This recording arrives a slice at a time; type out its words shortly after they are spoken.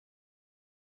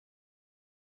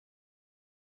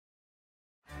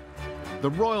The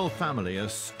royal family are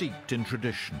steeped in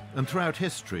tradition, and throughout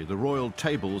history the royal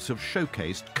tables have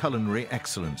showcased culinary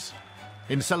excellence.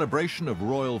 In celebration of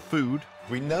royal food,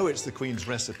 we know it's the Queen's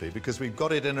recipe because we've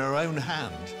got it in her own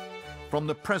hand. From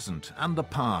the present and the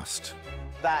past,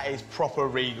 that is proper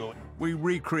regal. We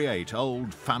recreate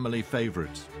old family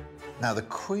favourites. Now, the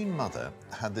Queen Mother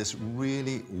had this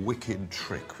really wicked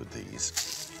trick with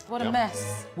these. What a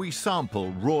mess. We sample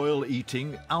royal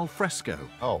eating al fresco.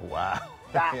 Oh, wow.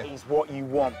 That is what you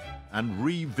want. And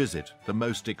revisit the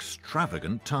most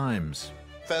extravagant times.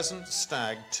 Pheasant,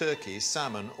 stag, turkey,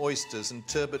 salmon, oysters and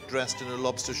turbot dressed in a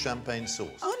lobster champagne sauce.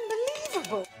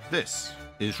 Unbelievable. This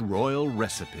is Royal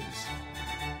Recipes.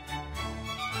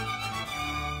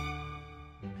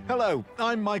 Hello,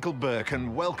 I'm Michael Burke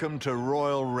and welcome to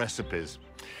Royal Recipes.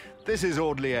 This is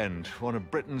Audley End, one of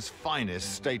Britain's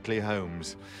finest stately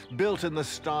homes, built in the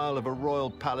style of a royal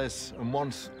palace and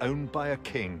once owned by a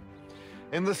king.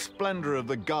 In the splendour of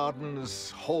the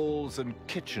gardens, halls and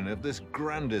kitchen of this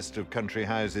grandest of country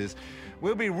houses,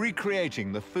 we'll be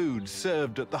recreating the food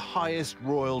served at the highest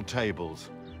royal tables.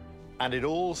 And it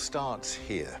all starts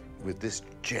here with this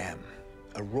gem,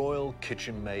 a royal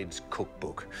kitchen maid's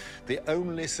cookbook, the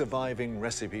only surviving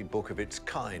recipe book of its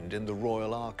kind in the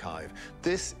Royal Archive.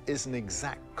 This is an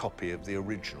exact copy of the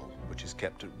original, which is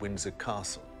kept at Windsor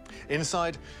Castle.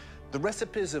 Inside, the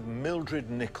recipes of Mildred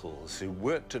Nichols, who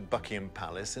worked at Buckingham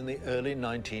Palace in the early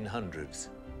 1900s.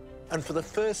 And for the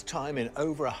first time in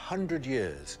over 100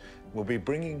 years, we'll be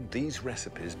bringing these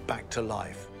recipes back to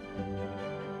life.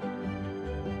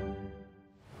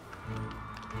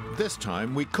 This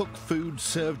time, we cook food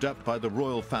served up by the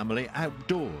royal family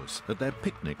outdoors at their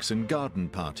picnics and garden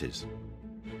parties.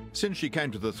 Since she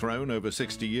came to the throne over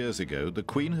 60 years ago, the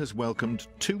Queen has welcomed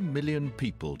 2 million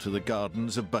people to the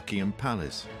gardens of Buckingham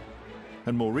Palace.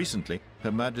 And more recently,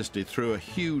 Her Majesty threw a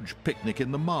huge picnic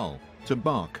in the Mall to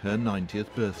mark her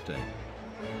 90th birthday.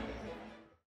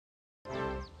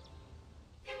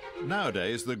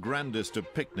 Nowadays, the grandest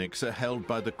of picnics are held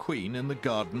by the Queen in the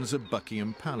gardens of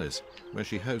Buckingham Palace, where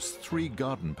she hosts 3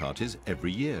 garden parties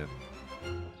every year.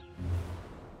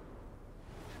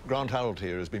 Grant Harrold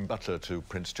here has been butler to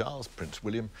Prince Charles, Prince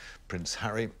William, Prince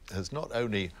Harry, has not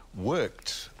only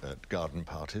worked at garden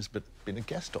parties, but been a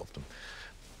guest of them.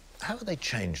 How have they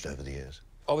changed over the years?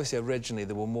 Obviously, originally,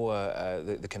 there were more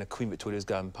the kind of Queen Victoria's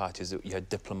garden parties. You had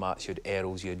diplomats, you had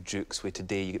earls, you had dukes, where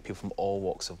today you get people from all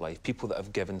walks of life, people that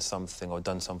have given something or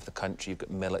done something for the country. You've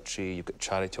got military, you've got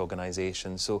charity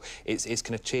organisations. So it's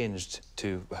kind of changed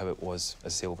to how it was,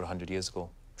 as I say, over 100 years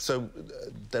ago. So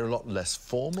they're a lot less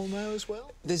formal now as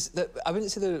well? I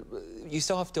wouldn't say you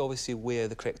still have to obviously wear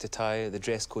the correct attire. The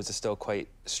dress codes are still quite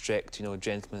strict. You know,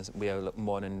 gentlemen wear like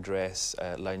morning dress,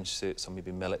 lounge suits, or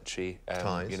maybe military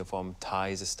uniform.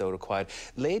 Ties are still required.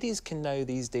 Ladies can now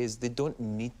these days, they don't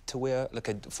need to wear like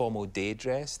a formal day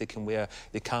dress. They can wear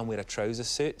a trouser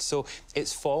suit. So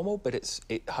it's formal, but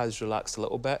it has relaxed a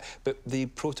little bit. But the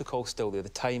protocol's still there. The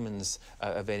timings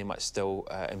are very much still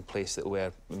in place that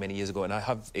were many years ago. And I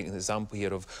have an example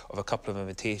here of a couple of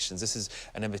invitations. This is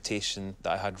an invitation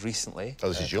that I had recently. Oh,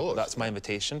 this is yours? That's my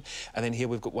invitation. And then here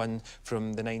we've got one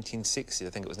from the 1960s. I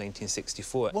think it was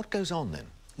 1964. What goes on then?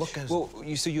 What goes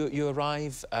on? So you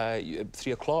arrive at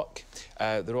 3 o'clock.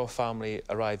 The royal family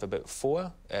arrive about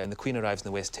 4. And the Queen arrives in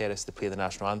the West Terrace to play the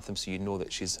national anthem, so you know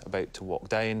that she's about to walk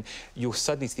down. You'll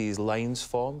suddenly see these lines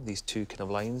form, these 2 kind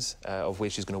of lines, of where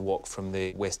she's going to walk from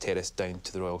the West Terrace down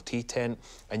to the royal tea tent,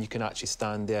 and you can actually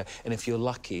stand there. And if you're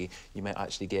lucky, you might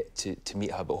actually get to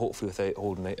meet her, but hopefully without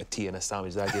holding out a tea and a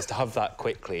sandwich. The idea is to have that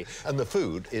quickly. And the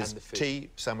food is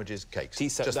tea, sandwiches, cakes.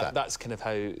 That's kind of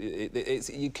how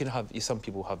you can have. Some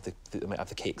people they might have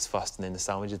the cakes first and then the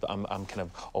sandwiches, but I'm kind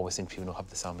of always saying people don't have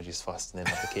the sandwiches first and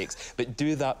then have the cakes. But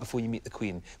do that before you meet the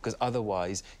Queen, because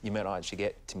otherwise you might not actually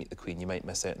get to meet the Queen. You might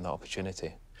miss out on that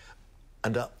opportunity.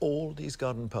 And are all these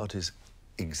garden parties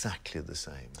exactly the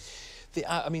same?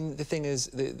 I mean, the thing is,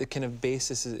 the kind of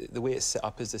basis, the way it's set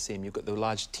up is the same. You've got the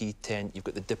large tea tent, you've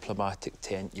got the diplomatic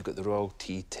tent, you've got the royal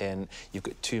tea tent, you've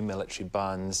got 2 military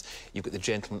bands, you've got the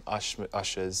gentlemen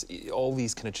ushers. All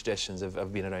these kind of traditions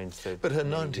have been around for But her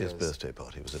 90th birthday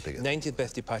party was a bigger 90th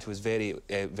birthday party was very,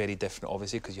 very different,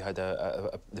 obviously, because you had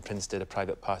the Prince did a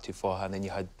private party for her, and then you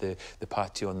had the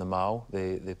party on the Mall,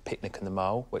 the picnic on the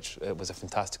Mall, which was a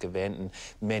fantastic event, and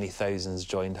many thousands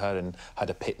joined her and had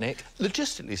a picnic.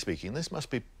 Logistically speaking, this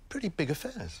must be pretty big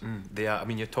affairs. They are. I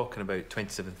mean, you're talking about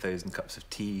 27,000 cups of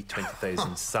tea,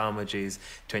 20,000 sandwiches,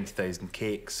 20,000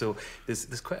 cakes. So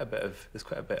there's quite a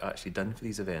bit actually done for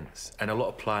these events, and a lot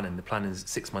of planning. The planning is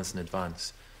 6 months in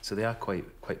advance, so they are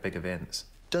quite big events.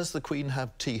 Does the Queen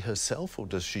have tea herself, or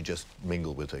does she just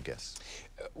mingle with her guests?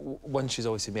 Once she's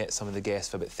obviously met some of the guests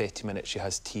for about 30 minutes, she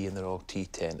has tea in the royal tea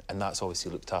tent, and that's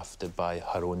obviously looked after by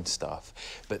her own staff.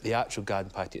 But the actual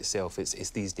garden party itself, it's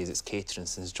these days it's catering.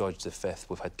 Since George V,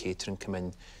 we've had catering come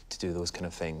in to do those kind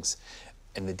of things.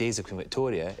 In the days of Queen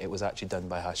Victoria, it was actually done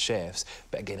by her chefs,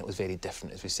 but again, it was very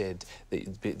different. As we said,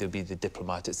 there'd be the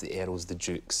diplomatics, the earls, the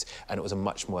dukes, and it was a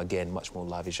much more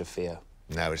lavish affair.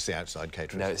 Now it's the outside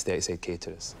caterers. Now it's the outside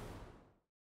caterers.